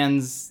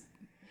understands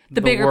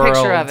the bigger world.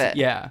 Picture of it.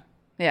 Yeah.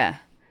 Yeah.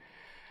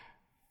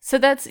 So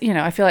that's, you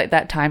know, I feel like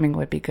that timing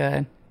would be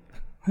good.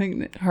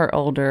 Like her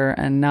older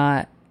and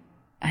not,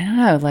 I don't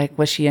know, like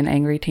was she an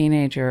angry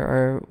teenager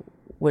or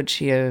would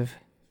she have?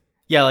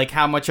 Yeah, like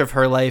how much of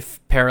her life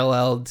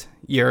paralleled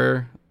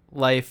your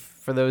life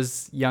for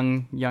those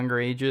younger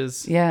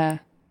ages? Yeah.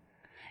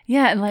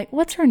 Yeah, and like,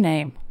 what's her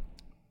name?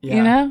 Yeah.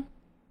 You know?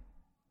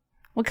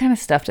 What kind of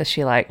stuff does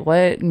she like?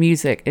 What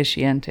music is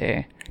she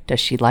into? Does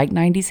she like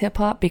 90s hip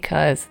hop?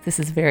 Because this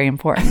is very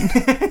important.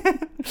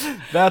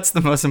 That's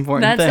the most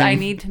important thing. I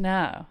need to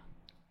know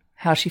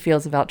how she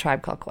feels about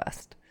Tribe Called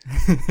Quest.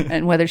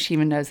 And whether she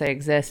even knows they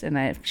exist. And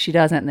if she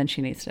doesn't, then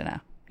she needs to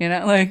know. You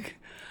know, like...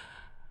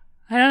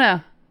 I don't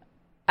know.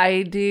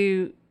 I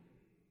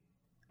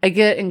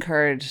get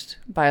encouraged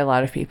by a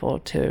lot of people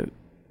to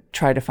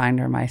try to find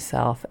her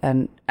myself.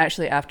 And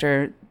actually,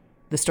 after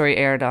the story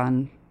aired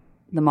on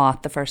The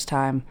Moth the first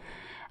time,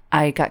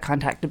 I got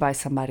contacted by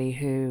somebody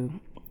who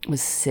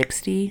was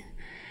 60.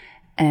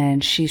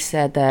 And she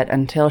said that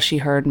until she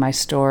heard my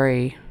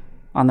story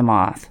on The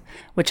Moth,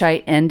 which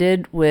I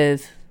ended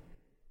with,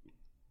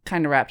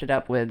 kind of wrapped it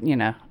up with, you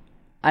know,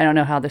 I don't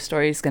know how the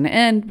story is going to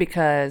end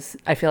because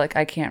I feel like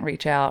I can't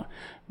reach out.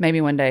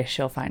 Maybe one day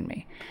she'll find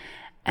me.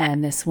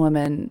 And this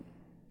woman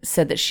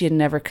said that she had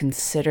never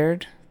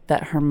considered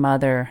that her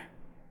mother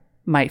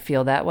might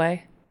feel that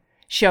way.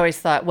 She always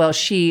thought, well,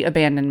 she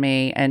abandoned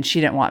me and she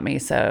didn't want me,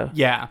 so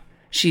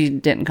she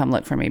didn't come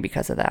look for me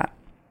because of that.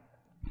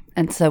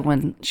 And so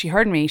when she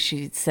heard me,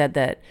 she said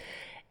that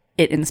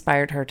it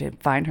inspired her to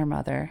find her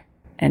mother,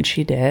 and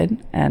she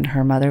did. And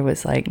her mother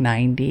was like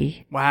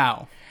 90.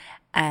 Wow.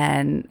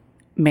 And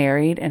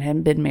married and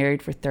had been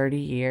married for 30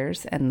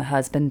 years, and the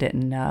husband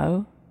didn't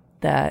know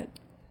that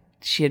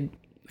she had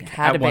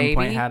a baby. At one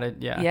point had it,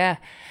 Yeah.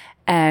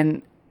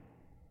 And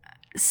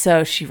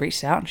so she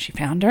reached out and she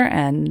found her,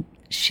 and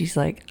she's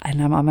like,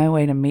 and I'm on my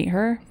way to meet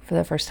her for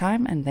the first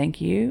time, and thank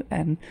you.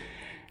 And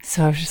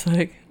so I was just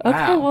like,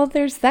 okay, well,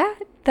 there's that.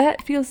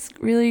 That feels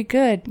really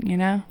good, you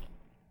know?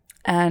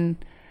 And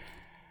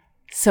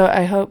so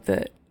I hope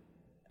that,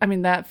 I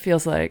mean, that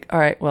feels like, all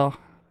right, well,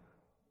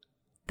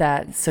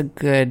 that's a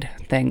good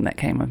thing that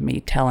came of me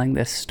telling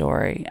this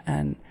story.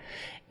 And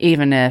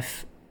even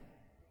if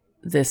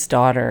this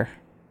daughter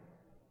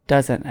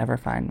doesn't ever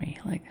find me,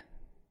 like,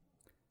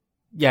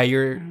 yeah,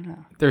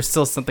 there's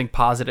still something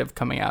positive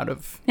coming out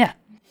of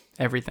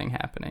everything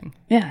happening.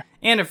 Yeah.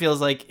 And it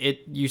feels like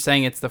you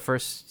saying it's the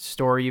first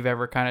story you've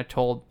ever kind of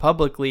told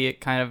publicly.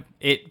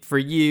 It for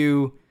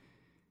you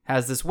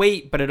has this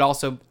weight, but it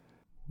also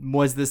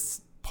was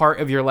this part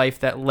of your life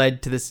that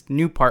led to this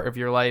new part of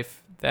your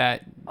life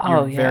that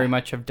you very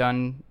much have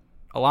done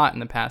a lot in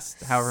the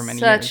past however many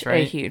years, Such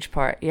right? a huge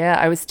part. Yeah,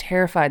 I was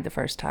terrified the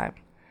first time.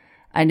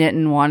 I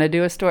didn't want to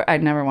do a story. I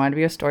never wanted to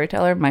be a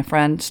storyteller. My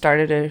friend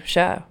started a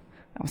show.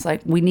 I was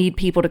like, we need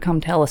people to come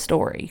tell a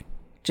story.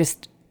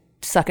 Just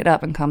suck it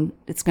up and come.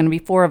 It's going to be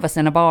 4 of us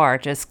in a bar.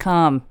 Just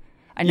come.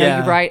 I know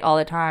you write all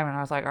the time. And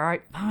I was like, all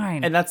right,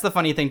 fine. And that's the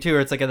funny thing, too.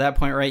 It's like at that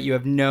point, right, you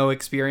have no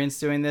experience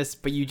doing this,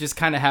 but you just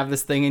kind of have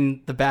this thing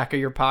in the back of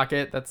your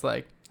pocket that's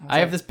like, I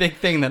have this big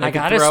thing that I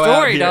can throw out here. I got a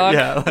story, dog.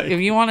 Yeah, like,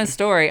 if you want a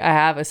story, I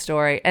have a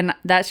story. And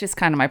that's just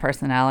kind of my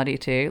personality,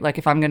 too. Like,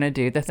 if I'm going to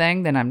do the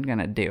thing, then I'm going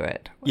to do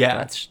it.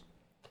 Yeah.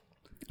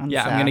 I'm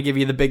going to give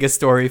you the biggest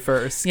story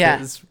first.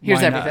 Yeah,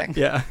 here's everything.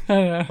 Yeah.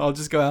 I'll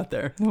just go out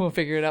there. We'll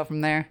figure it out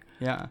from there.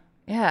 Yeah.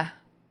 Yeah.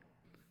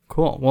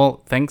 Cool.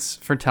 Well, thanks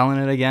for telling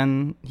it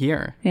again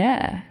here.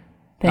 Yeah.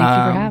 Thank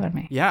you for having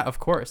me. Yeah, of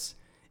course.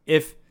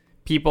 If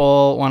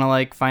people want to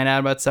like find out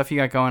about stuff you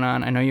got going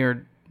on, I know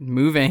you're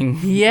moving.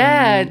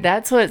 Yeah,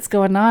 that's what's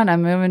going on.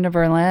 I'm moving to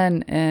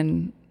Berlin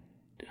in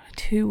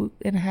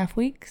 2.5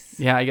 weeks.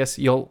 Yeah, I guess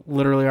you'll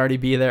literally already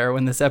be there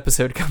when this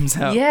episode comes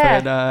out. Yeah.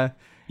 But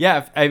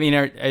I mean,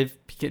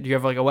 do you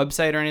have like a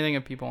website or anything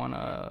if people want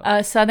to?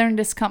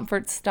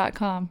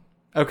 southerndiscomforts.com.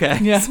 Okay.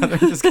 Yeah.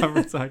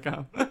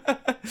 southerndiscomforts.com.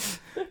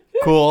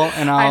 Cool.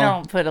 And I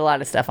don't put a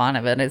lot of stuff on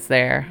it, but it's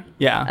there.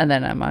 Yeah. And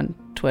then I'm on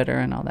Twitter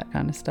and all that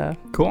kind of stuff.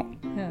 Cool.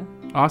 Yeah.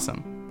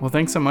 Awesome. Well,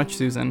 thanks so much,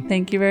 Susan.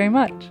 Thank you very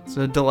much. It's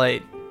a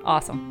delight.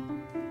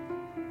 Awesome.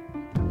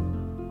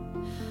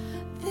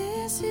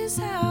 This is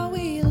how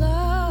we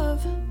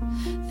love.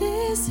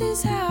 This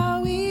is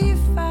how we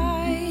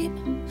fight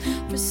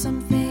for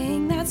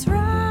something that's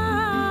right.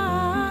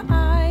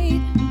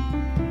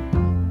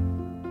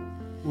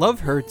 Love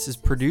Hurts is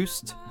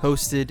produced,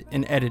 hosted,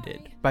 and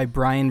edited by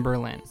Brian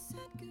Berlin.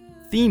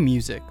 Theme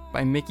music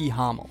by Mickey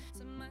Hommel.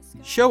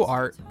 Show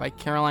art by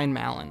Caroline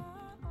Mallon.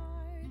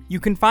 You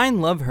can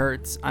find Love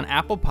Hurts on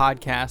Apple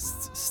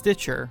Podcasts,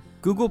 Stitcher,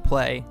 Google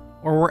Play,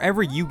 or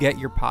wherever you get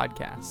your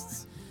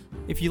podcasts.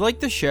 If you like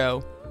the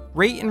show,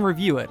 rate and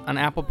review it on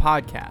Apple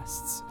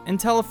Podcasts, and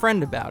tell a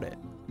friend about it.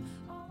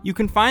 You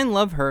can find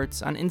Love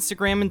Hurts on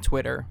Instagram and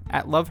Twitter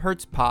at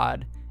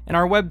LoveHurtsPod, and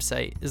our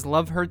website is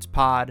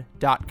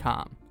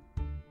lovehurtspod.com.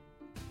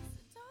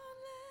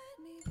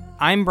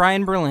 I'm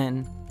Brian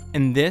Berlin,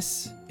 and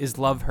this is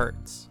Love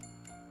Hurts.